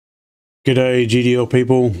G'day GDL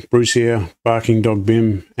people, Bruce here, Barking Dog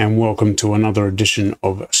Bim, and welcome to another edition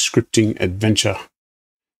of Scripting Adventure.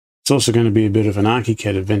 It's also going to be a bit of an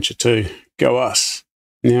Archicad adventure too. Go us!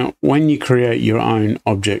 Now, when you create your own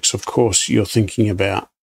objects, of course, you're thinking about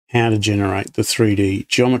how to generate the 3D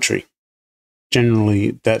geometry.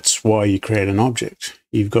 Generally, that's why you create an object.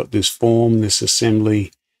 You've got this form, this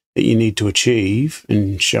assembly that you need to achieve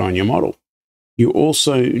and show in your model. You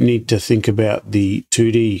also need to think about the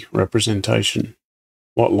 2D representation.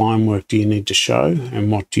 What line work do you need to show and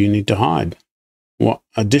what do you need to hide? What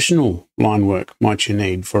additional line work might you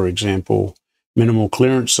need, for example, minimal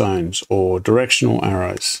clearance zones or directional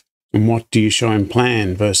arrows? And what do you show in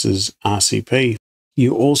plan versus RCP?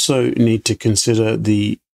 You also need to consider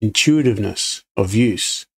the intuitiveness of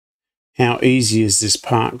use. How easy is this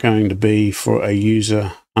part going to be for a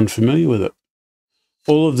user unfamiliar with it?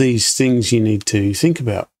 All of these things you need to think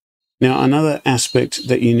about. Now, another aspect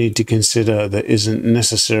that you need to consider that isn't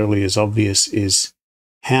necessarily as obvious is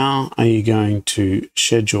how are you going to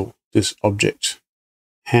schedule this object?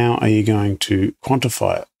 How are you going to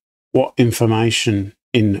quantify it? What information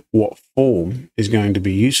in what form is going to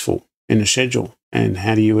be useful in a schedule? And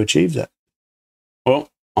how do you achieve that? Well,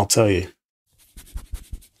 I'll tell you.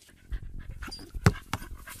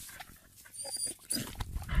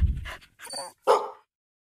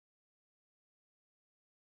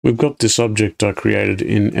 We've got this object I created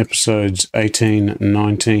in episodes 18,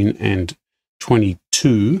 19, and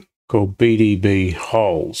 22 called BDB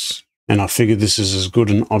holes. And I figured this is as good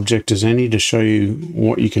an object as any to show you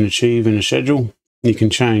what you can achieve in a schedule. You can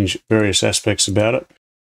change various aspects about it.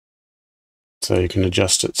 So you can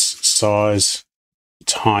adjust its size,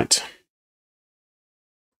 its height,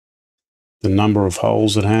 the number of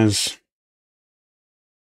holes it has,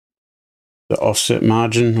 the offset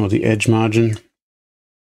margin or the edge margin,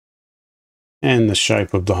 and the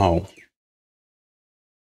shape of the hole.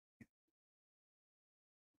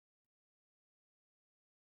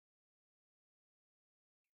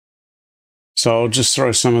 So I'll just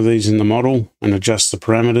throw some of these in the model and adjust the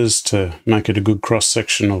parameters to make it a good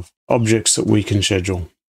cross-section of objects that we can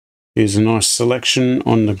schedule. Here's a nice selection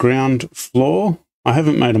on the ground floor. I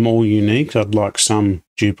haven't made them all unique. I'd like some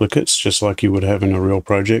duplicates, just like you would have in a real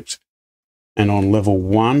project. And on level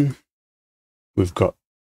 1, we've got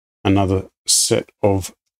another set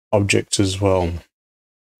of objects as well.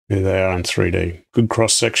 Here they are in 3D. Good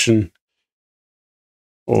cross-section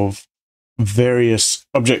of various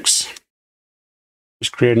objects.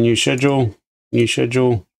 Just create a new schedule,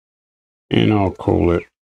 and I'll call it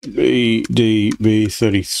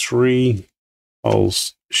BDB33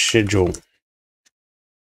 holes schedule.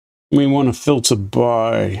 We want to filter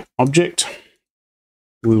by object.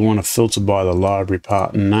 We want to filter by the library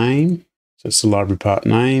part name. So it's the library part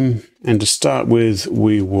name. And to start with,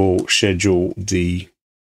 we will schedule the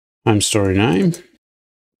home story name,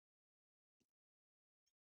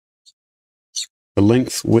 the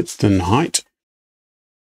length, width, and height.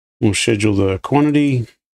 We'll schedule the quantity,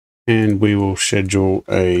 and we will schedule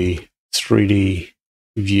a 3D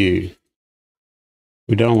view.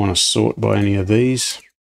 We don't want to sort by any of these.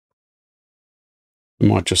 We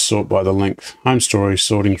might just sort by the length. Home story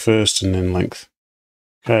sorting first and then length.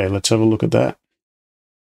 Okay, let's have a look at that.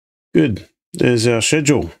 Good, there's our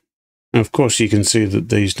schedule. And of course you can see that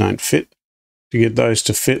these don't fit. To get those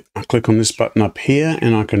to fit, I click on this button up here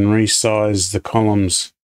and I can resize the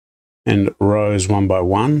columns and rows one by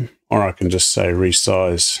one, or I can just say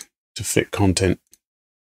resize to fit content.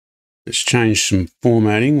 Let's change some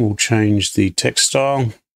formatting. We'll change the text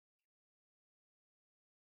style.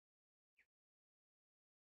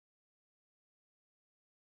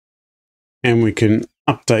 And we can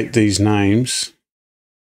update these names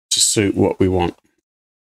to suit what we want.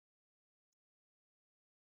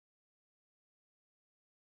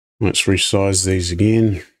 Let's resize these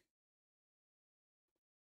again.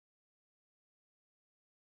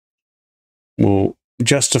 We'll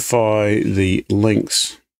justify the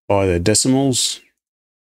lengths by their decimals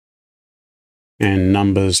and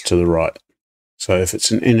numbers to the right. So if it's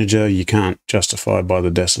an integer, you can't justify by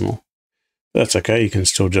the decimal. That's okay, you can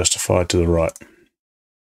still justify to the right.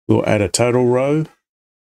 We'll add a total row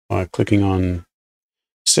by clicking on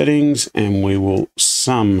settings, and we will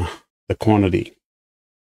sum the quantity.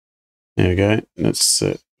 There we go, that's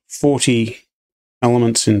 40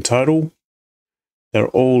 elements in total. They're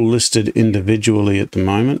all listed individually at the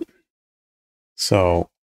moment. So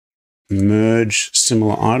I'll merge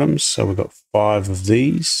similar items. So we've got 5 of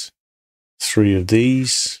these, 3 of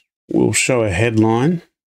these. We'll show a headline.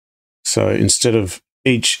 So instead of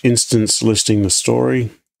each instance listing the story,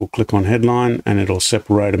 we'll click on headline and it'll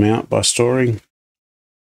separate them out by story.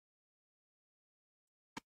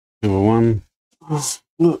 Number one. Oh,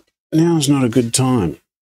 look, now's not a good time.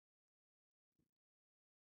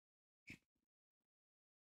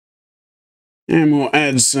 And we'll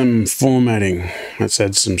add some formatting. Let's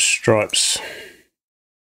add some stripes.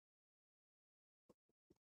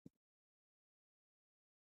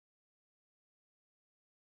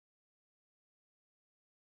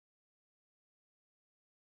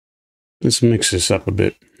 Let's mix this up a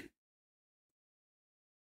bit.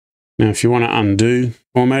 Now, if you want to undo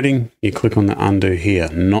formatting, you click on the undo here,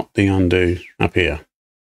 not the undo up here.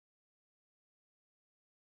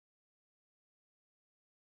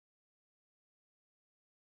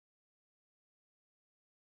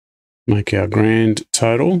 Make our grand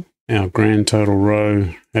total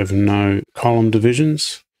row have no column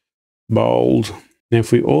divisions, bold. Now,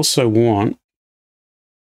 if we also want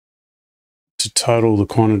to total the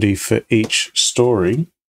quantity for each story,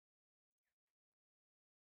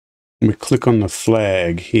 we click on the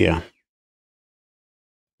flag here,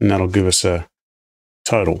 and that'll give us a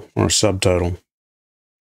total or a subtotal.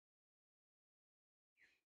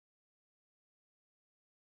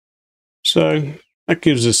 So that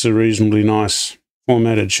gives us a reasonably nice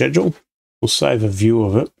formatted schedule. We'll save a view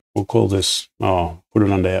of it. We'll call this, put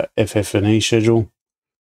it under our FF&E schedule.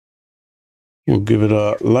 We'll give it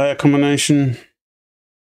a layer combination,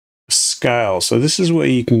 scale. So this is where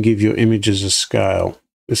you can give your images a scale.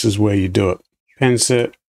 This is where you do it. Pen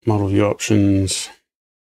set, model view options.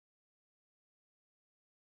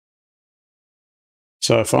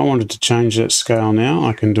 So if I wanted to change that scale now,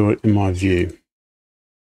 I can do it in my view.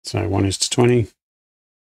 So 1:20.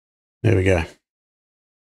 There we go.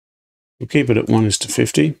 We'll keep it at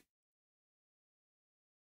 1:50.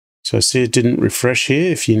 So see, it didn't refresh here.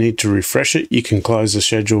 If you need to refresh it, you can close the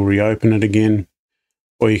schedule, reopen it again,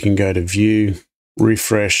 or you can go to View,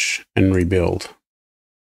 Refresh, and Rebuild.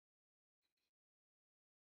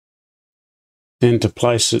 Then to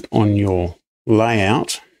place it on your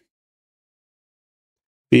layout,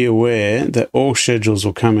 be aware that all schedules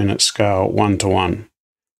will come in at scale 1:1.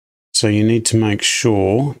 So you need to make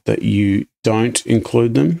sure that you don't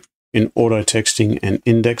include them in auto texting and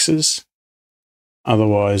indexes.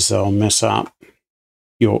 Otherwise, they'll mess up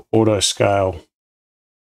your auto scale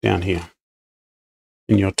down here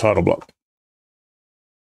in your title block.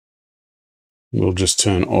 We'll just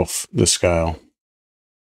turn off the scale.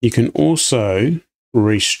 You can also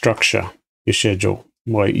restructure your schedule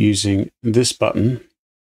by using this button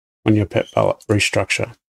on your pet palette,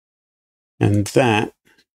 Restructure. And that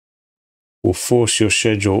will force your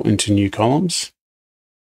schedule into new columns.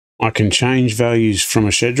 I can change values from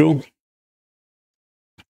a schedule.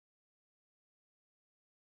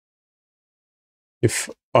 If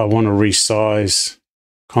I want to resize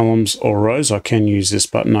columns or rows, I can use this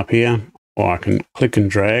button up here, or I can click and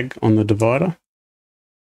drag on the divider,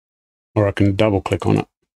 or I can double click on it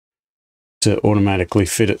to automatically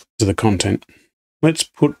fit it to the content. Let's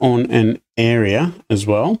put on an area as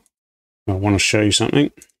well. I want to show you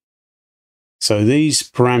something. So these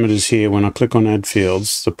parameters here, when I click on Add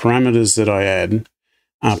Fields, the parameters that I add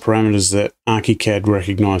are parameters that Archicad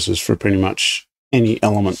recognizes for pretty much any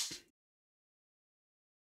element.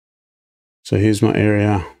 So here's my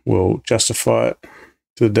area. We'll justify it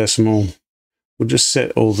to the decimal. We'll just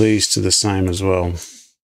set all these to the same as well.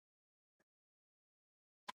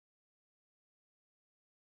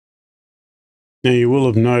 Now you will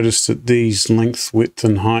have noticed that these length, width,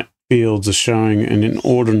 and height fields are showing an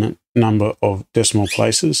inordinate number of decimal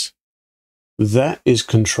places. That is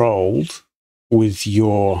controlled with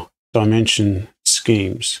your dimension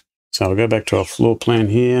schemes. So I'll go back to our floor plan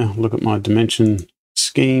here, look at my dimension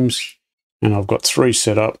schemes, and I've got 3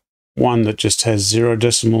 set up. One that just has 0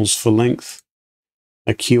 decimals for length,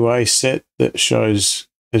 a QA set that shows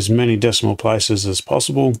as many decimal places as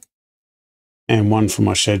possible, and one for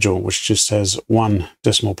my schedule, which just has 1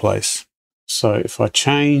 decimal place. So if I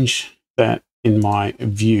change that in my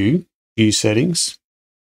view settings,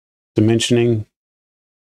 dimensioning's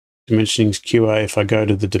QA, if I go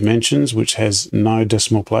to the dimensions, which has no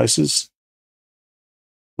decimal places,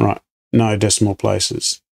 right, no decimal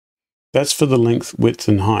places. That's for the length, width,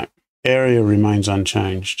 and height. Area remains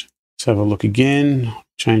unchanged. Let's have a look again,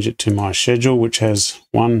 change it to my schedule, which has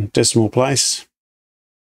 1 decimal place.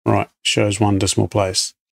 Right, shows 1 decimal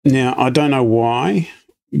place. Now, I don't know why,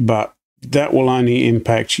 but that will only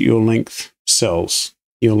impact your length cells,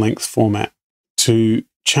 your length format. To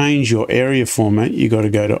change your area format, you got to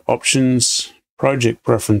go to Options, Project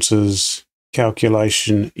Preferences,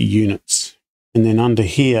 Calculation Units. And then under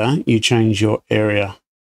here, you change your area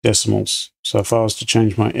decimals. So if I was to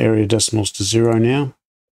change my area decimals to 0 now,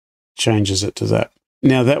 changes it to that.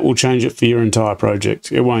 Now that will change it for your entire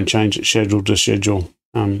project. It won't change it schedule to schedule.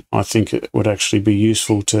 I think it would actually be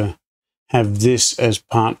useful to have this as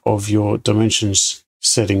part of your dimensions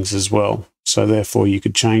settings as well. So therefore you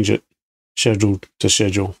could change it schedule to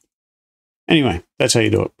schedule. Anyway, that's how you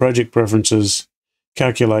do it. Project preferences,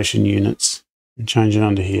 calculation units, and change it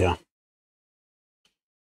under here.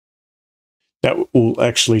 That will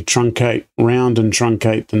actually round and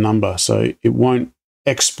truncate the number. So it won't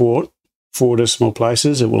export 4 decimal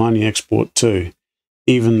places. It will only export 2,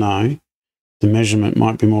 even though the measurement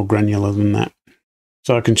might be more granular than that.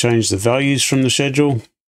 So I can change the values from the schedule.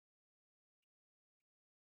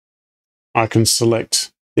 I can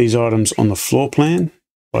select these items on the floor plan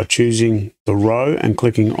by choosing the row and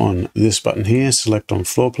clicking on this button here, select on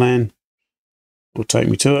floor plan. It will take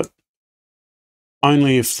me to it.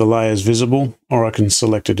 Only if the layer is visible, or I can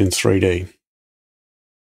select it in 3D.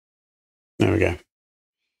 There we go.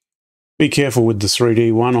 Be careful with the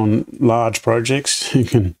 3D one on large projects. It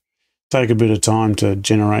can take a bit of time to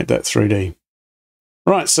generate that 3D.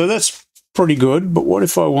 Right, so that's pretty good, but what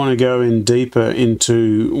if I want to go in deeper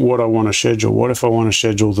into what I want to schedule? What if I want to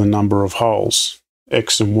schedule the number of holes,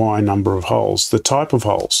 X and Y number of holes, the type of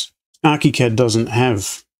holes? Archicad doesn't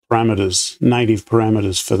have parameters, native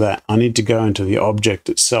parameters for that. I need to go into the object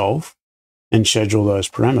itself and schedule those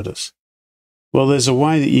parameters. Well, there's a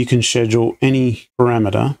way that you can schedule any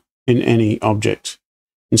parameter in any object.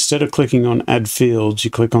 Instead of clicking on Add Fields,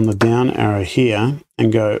 you click on the down arrow here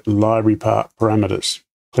and go Library Part Parameters.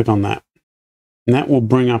 Click on that. And that will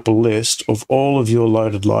bring up a list of all of your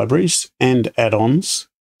loaded libraries and add-ons,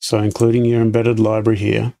 so including your embedded library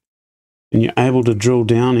here. And you're able to drill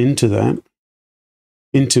down into that,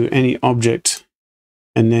 into any object,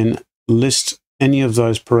 and then list any of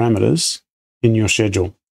those parameters in your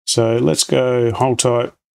schedule. So let's go hole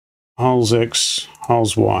type, holes X,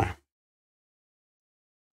 holes Y.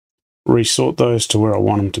 Resort those to where I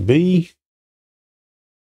want them to be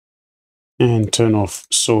and turn off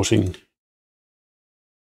sorting.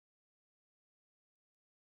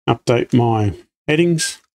 Update my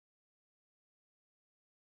headings.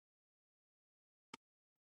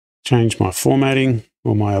 Change my formatting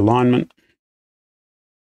or my alignment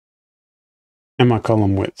and my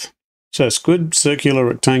column width. So it's good, circular,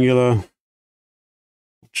 rectangular.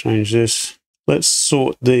 Change this. Let's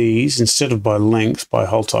sort these instead of by length, by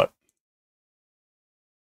hole type.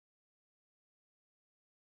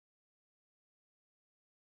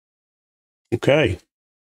 Okay.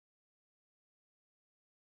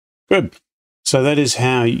 Good. So that is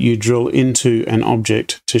how you drill into an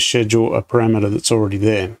object to schedule a parameter that's already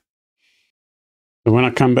there. So when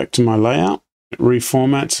I come back to my layout, it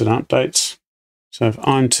reformats and updates. So if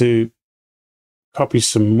I'm to copy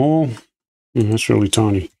some more, that's really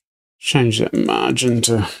tiny. Change that margin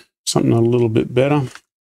to something a little bit better.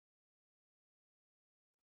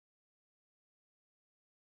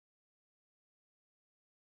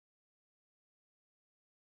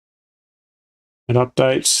 It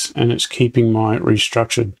updates and it's keeping my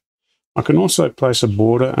restructured. I can also place a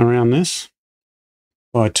border around this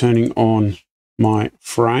by turning on my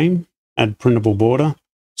frame, add printable border,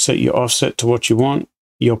 set your offset to what you want,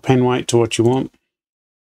 your pen weight to what you want,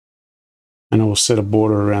 and it will set a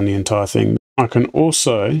border around the entire thing. I can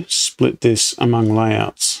also split this among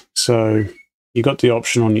layouts. So you got the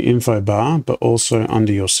option on your info bar, but also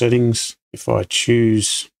under your settings. If I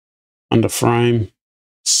choose under frame,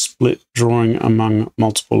 split drawing among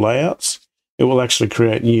multiple layouts, it will actually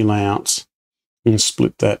create new layouts and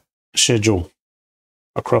split that schedule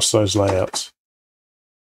across those layouts.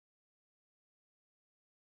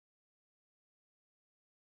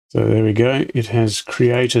 So there we go. It has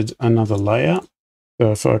created another layout.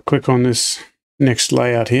 So if I click on this next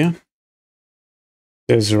layout here,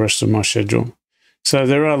 there's the rest of my schedule. So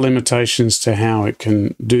there are limitations to how it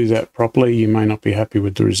can do that properly. You may not be happy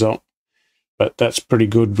with the result, but that's pretty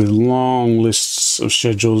good with long lists of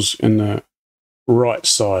schedules in the right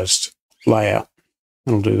sized layout.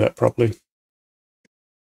 It'll do that properly.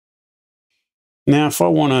 Now, if I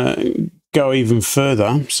want to go even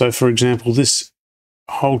further, so for example, this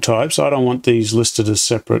hole types, I don't want these listed as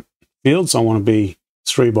separate fields. I want to be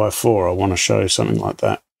 3x4. I want to show something like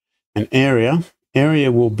that. An area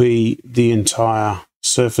will be the entire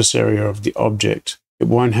surface area of the object. It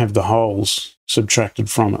won't have the holes subtracted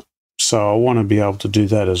from it. So I want to be able to do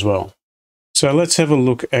that as well. So let's have a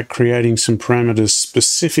look at creating some parameters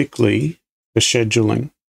specifically for scheduling.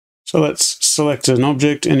 So let's select an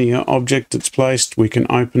object, any object that's placed. We can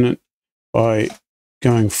open it by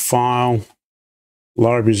going File,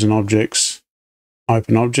 Libraries and Objects,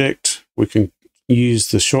 Open Object. We can use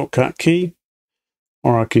the shortcut key,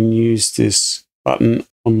 or I can use this button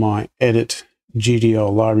on my Edit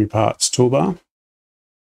GDL Library Parts toolbar.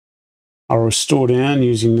 I'll restore down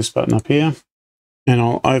using this button up here, and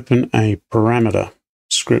I'll open a parameter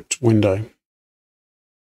script window.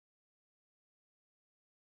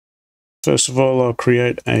 First of all, I'll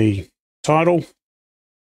create a title,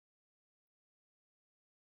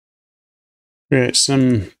 create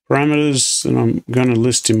some parameters that I'm going to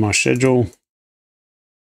list in my schedule,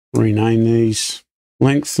 rename these.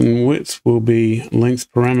 Length and width will be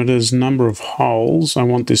length parameters. Number of holes, I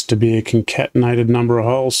want this to be a concatenated number of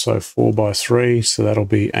holes, so 4 by 3, so that'll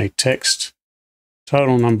be a text.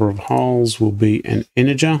 Total number of holes will be an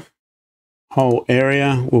integer. Hole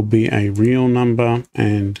area will be a real number,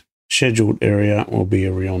 and scheduled area will be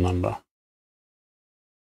a real number.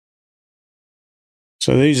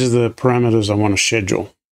 So these are the parameters I want to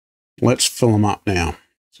schedule. Let's fill them up now.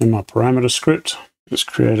 So my parameter script, let's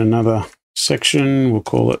create another section, we'll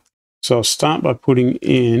call it. So I'll start by putting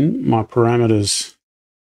in my parameters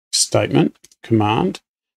statement, command.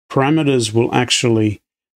 Parameters will actually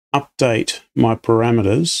update my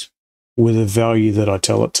parameters with a value that I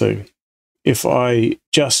tell it to. If I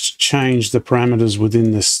just change the parameters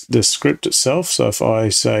within this script itself, so if I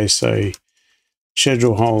say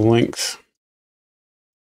schedule hole length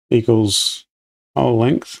equals hole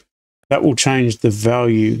length, that will change the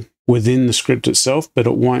value within the script itself, but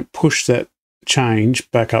it won't push that change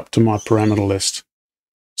back up to my parameter list.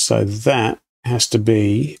 So that has to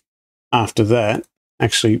be, after that,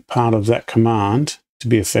 actually part of that command to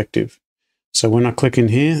be effective. So when I click in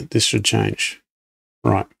here, this should change.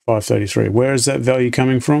 Right, 533. Where is that value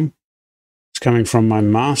coming from? It's coming from my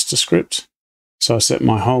master script. So I set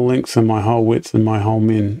my hole length and my hole width and my hole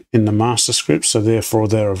min in the master script, so therefore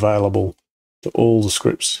they're available to all the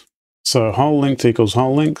scripts. So hole length equals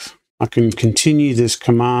hole length. I can continue this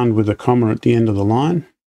command with a comma at the end of the line.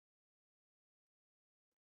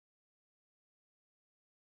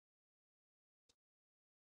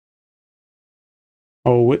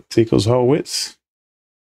 Hole width equals hole width.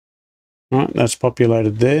 Right, that's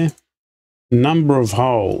populated there. Number of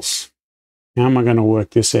holes. How am I going to work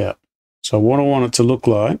this out? So what I want it to look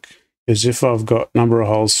like is if I've got number of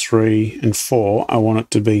holes 3 and 4, I want it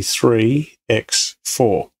to be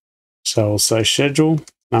 3x4. So I'll say schedule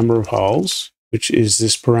number of holes, which is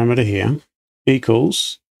this parameter here,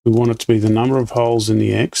 equals, we want it to be the number of holes in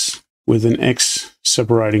the x with an x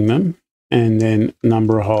separating them, and then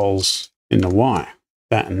number of holes in the y,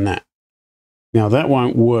 that and that. Now that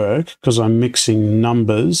won't work because I'm mixing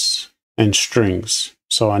numbers and strings.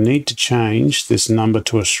 So I need to change this number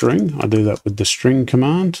to a string. I do that with the string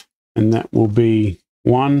command, and that will be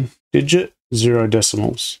 1 digit, 0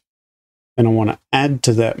 decimals. Then I want to add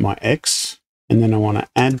to that my x, and then I want to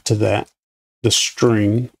add to that the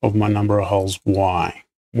string of my number of holes y.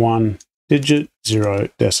 1 digit, 0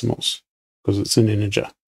 decimals, because it's an integer.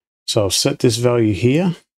 So I've set this value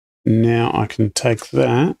here. Now I can take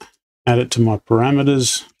that, add it to my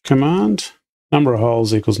parameters command. Number of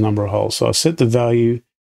holes equals number of holes. So I set the value.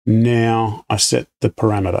 Now I set the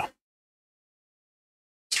parameter.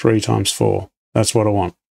 3 times 4. That's what I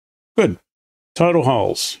want. Good. Total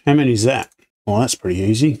holes. How many is that? Well, that's pretty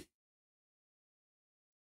easy.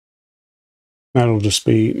 That'll just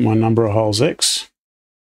be my number of holes x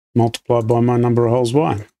multiplied by my number of holes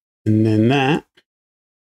y. And then that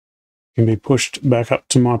can be pushed back up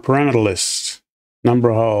to my parameter list.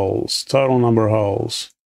 Number of holes, total number of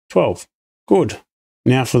holes, 12. Good.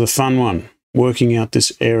 Now for the fun one, working out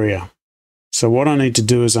this area. So what I need to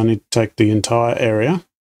do is I need to take the entire area,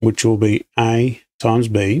 which will be A times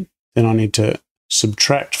B. Then I need to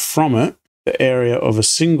subtract from it the area of a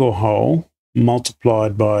single hole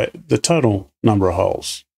multiplied by the total number of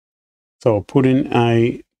holes. So I'll put in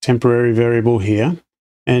a temporary variable here,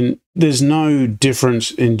 and there's no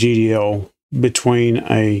difference in GDL between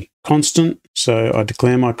a constant. So I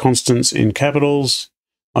declare my constants in capitals,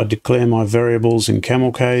 I declare my variables in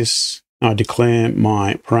camel case, I declare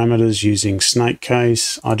my parameters using snake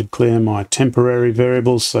case, I declare my temporary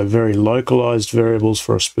variables, so very localized variables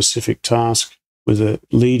for a specific task with a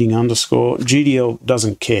leading underscore. GDL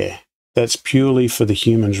doesn't care. That's purely for the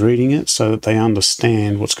humans reading it so that they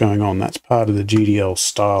understand what's going on. That's part of the GDL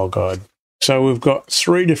style guide. So we've got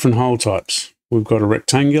 3 different hole types. We've got a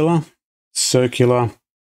rectangular, circular,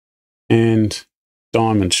 and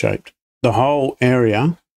diamond shaped. The whole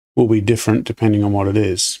area will be different depending on what it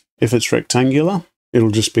is. If it's rectangular,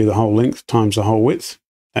 it'll just be the whole length times the whole width.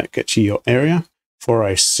 That gets you your area. For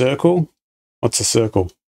a circle, what's a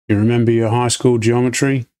circle? You remember your high school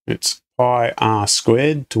geometry? It's pi r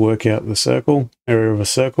squared to work out the circle, area of a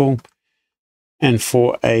circle. And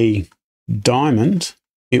for a diamond,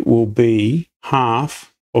 it will be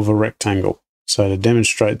half of a rectangle. So to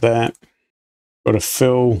demonstrate that, got to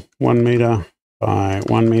fill 1 meter by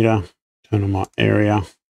 1 meter, turn on my area,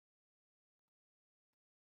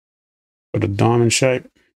 got a diamond shape,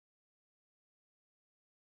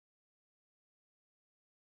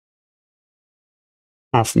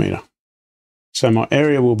 half a meter. So my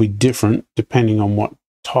area will be different depending on what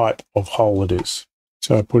type of hole it is.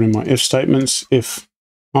 So I put in my if statements. If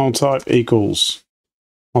hole type equals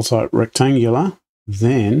hole type rectangular,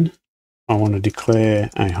 then I want to declare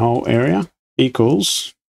a hole area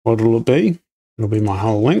equals, what will it be? It'll be my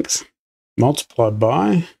hole length multiplied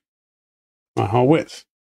by my hole width.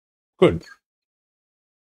 Good.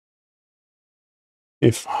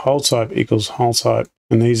 If hole type equals hole type,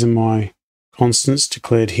 and these are my constants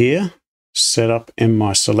declared here, set up in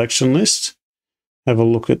my selection list. Have a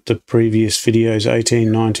look at the previous videos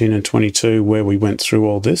 18, 19 and 22 where we went through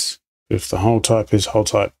all this. If the hole type is hole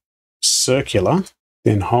type circular,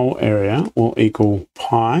 then hole area will equal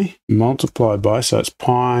pi multiplied by, so it's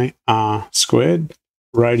pi r squared.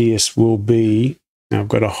 Radius will be, now I've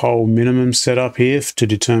got a hole minimum set up here to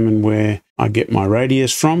determine where I get my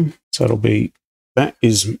radius from. So it'll be, that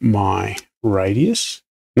is my radius.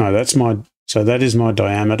 No, so that is my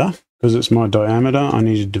diameter. Because it's my diameter, I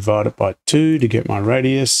need to divide it by 2 to get my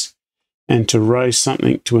radius. And to raise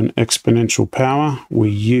something to an exponential power, we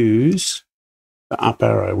use the up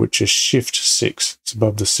arrow, which is Shift 6. It's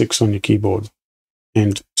above the 6 on your keyboard.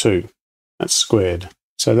 And 2. That's squared.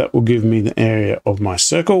 So that will give me the area of my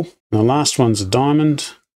circle. And the last one's a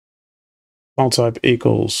diamond. Hole type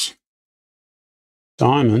equals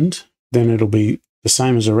diamond. Then it'll be the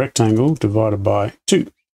same as a rectangle divided by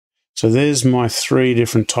 2. So there's my 3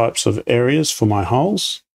 different types of areas for my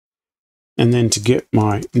holes. And then to get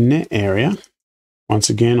my net area, once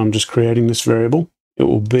again, I'm just creating this variable. It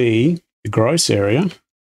will be the gross area,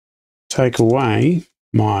 take away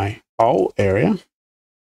my hole area,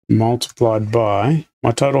 multiplied by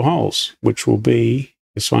my total holes, which will be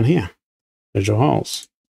this one here. There's your holes.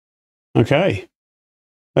 Okay,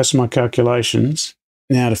 that's my calculations.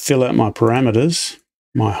 Now to fill out my parameters,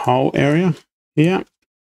 my hole area here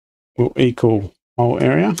will equal hole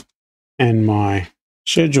area, and my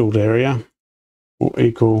scheduled area will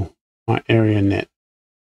equal my area net.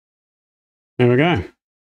 There we go.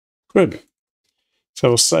 Good.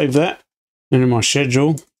 So I'll save that, and in my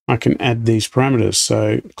schedule I can add these parameters.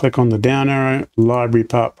 So click on the down arrow, library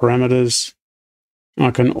part parameters.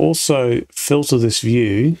 I can also filter this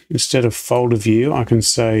view. Instead of folder view, I can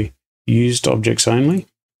say used objects only,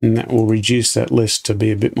 and that will reduce that list to be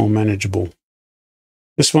a bit more manageable.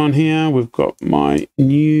 This one here, we've got my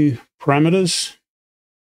new parameters.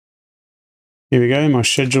 Here we go, my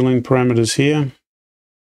scheduling parameters here.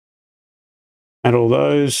 Add all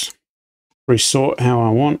those, resort how I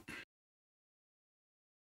want.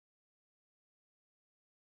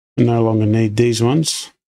 I no longer need these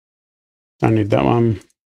ones. Don't need that one.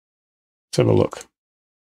 Let's have a look.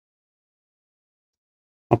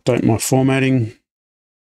 Update my formatting.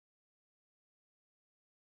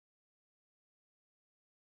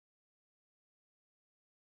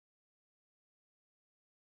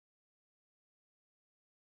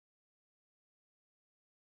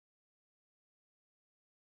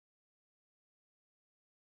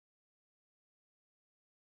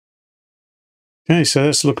 Okay, so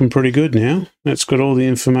that's looking pretty good now. That's got all the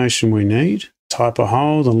information we need. Type of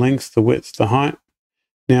hole, the length, the width, the height.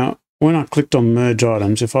 Now, when I clicked on merge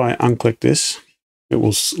items, if I unclick this, it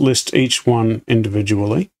will list each one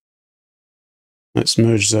individually. Let's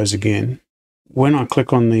merge those again. When I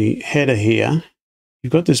click on the header here,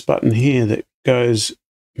 you've got this button here that goes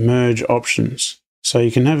merge options. So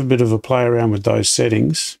you can have a bit of a play around with those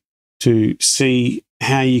settings to see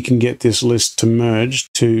how you can get this list to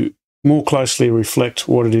merge to more closely reflect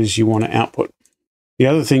what it is you want to output. The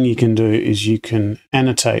other thing you can do is you can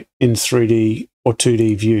annotate in 3D or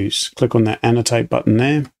 2D views. Click on that annotate button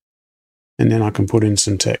there, and then I can put in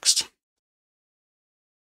some text.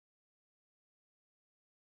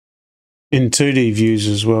 In 2D views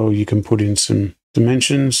as well, you can put in some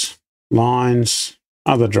dimensions, lines,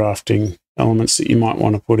 other drafting elements that you might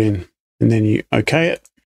want to put in, and then you OK it,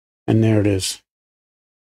 and there it is.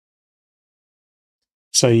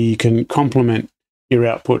 So you can complement your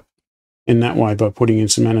output in that way by putting in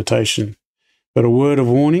some annotation. But a word of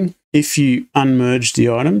warning, if you unmerge the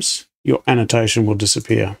items, your annotation will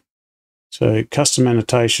disappear. So custom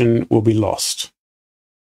annotation will be lost.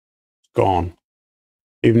 Gone.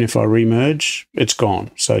 Even if I remerge, it's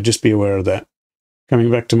gone. So just be aware of that.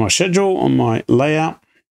 Coming back to my schedule on my layout,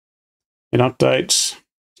 it updates,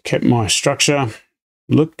 kept my structure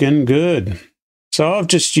looking good. So I've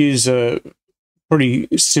just used a pretty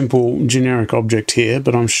simple generic object here,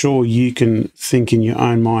 but I'm sure you can think in your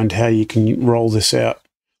own mind how you can roll this out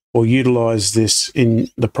or utilize this in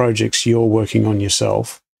the projects you're working on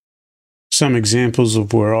yourself. Some examples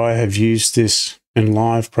of where I have used this in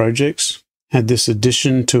live projects: had this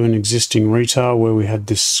addition to an existing retail where we had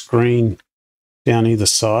this screen down either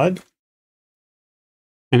side,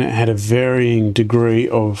 and it had a varying degree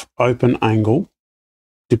of open angle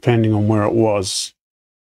depending on where it was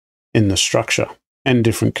in the structure, and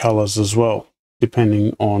different colors as well,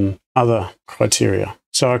 depending on other criteria.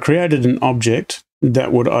 So I created an object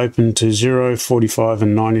that would open to 0, 45,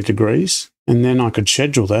 and 90 degrees, and then I could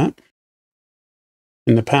schedule that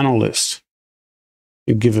in the panel list.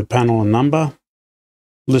 You'd give a panel a number,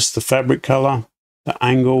 list the fabric color, the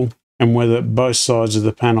angle, and whether both sides of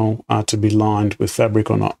the panel are to be lined with fabric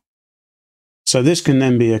or not. So this can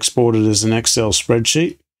then be exported as an Excel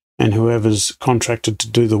spreadsheet, and whoever's contracted to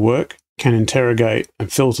do the work can interrogate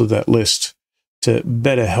and filter that list to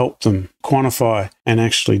better help them quantify and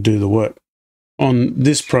actually do the work. On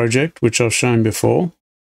this project, which I've shown before,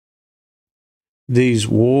 these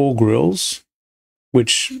wall grills,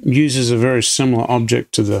 which uses a very similar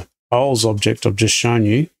object to the bowls object I've just shown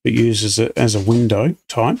you, but uses it as a window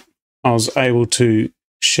type, I was able to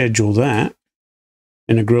schedule that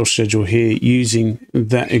in a grill schedule here using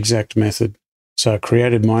that exact method. So I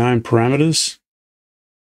created my own parameters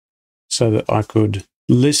so that I could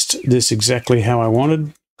list this exactly how I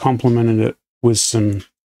wanted, complemented it with some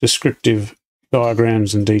descriptive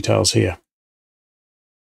diagrams and details here.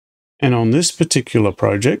 And on this particular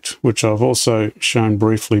project, which I've also shown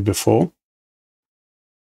briefly before,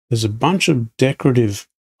 there's a bunch of decorative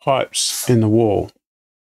pipes in the wall.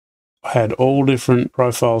 I had all different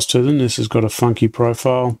profiles to them. This has got a funky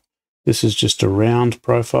profile. This is just a round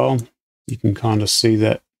profile. You can kind of see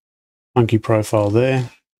that funky profile there.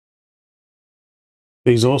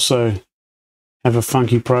 These also have a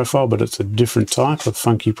funky profile, but it's a different type of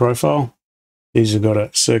funky profile. These have got a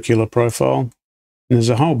circular profile. And there's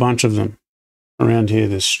a whole bunch of them around here.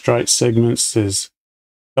 There's straight segments, there's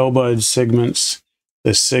elbowed segments,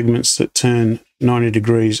 there's segments that turn 90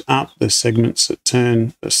 degrees up, there's segments that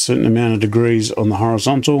turn a certain amount of degrees on the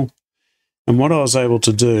horizontal. And what I was able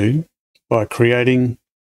to do by creating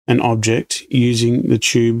an object using the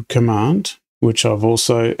tube command, which I've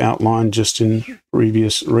also outlined just in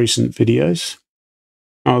previous recent videos,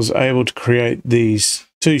 I was able to create these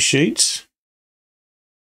two sheets.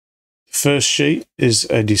 The first sheet is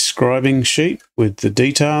a describing sheet with the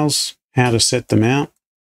details, how to set them out,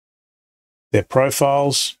 their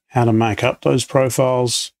profiles, how to make up those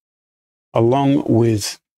profiles, along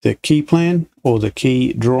with the key plan or the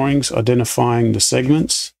key drawings identifying the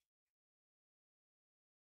segments,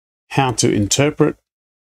 how to interpret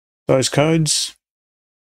those codes,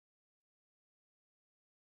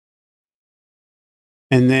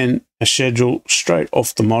 and then a schedule straight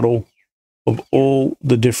off the model of all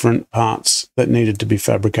the different parts that needed to be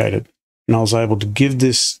fabricated. And I was able to give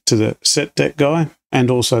this to the set deck guy and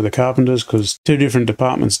also the carpenters, because two different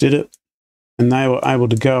departments did it, and they were able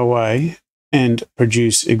to go away and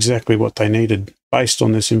produce exactly what they needed based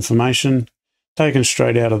on this information taken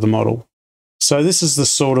straight out of the model. So this is the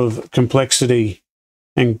sort of complexity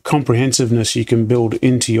and comprehensiveness you can build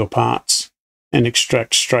into your parts and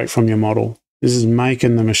extract straight from your model. This is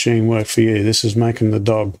making the machine work for you. This is making the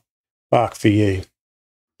dog bark for you.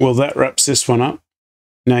 Well, that wraps this one up.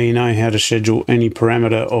 Now you know how to schedule any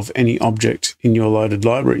parameter of any object in your loaded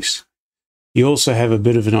libraries. You also have a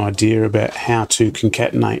bit of an idea about how to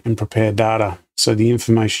concatenate and prepare data so the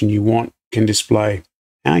information you want can display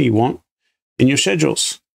how you want in your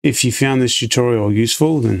schedules. If you found this tutorial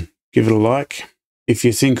useful, then give it a like. If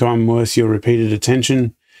you think I'm worth your repeated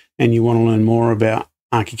attention and you want to learn more about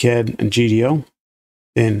Archicad and GDL,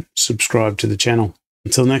 then subscribe to the channel.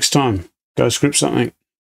 Until next time, go script something.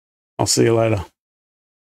 I'll see you later.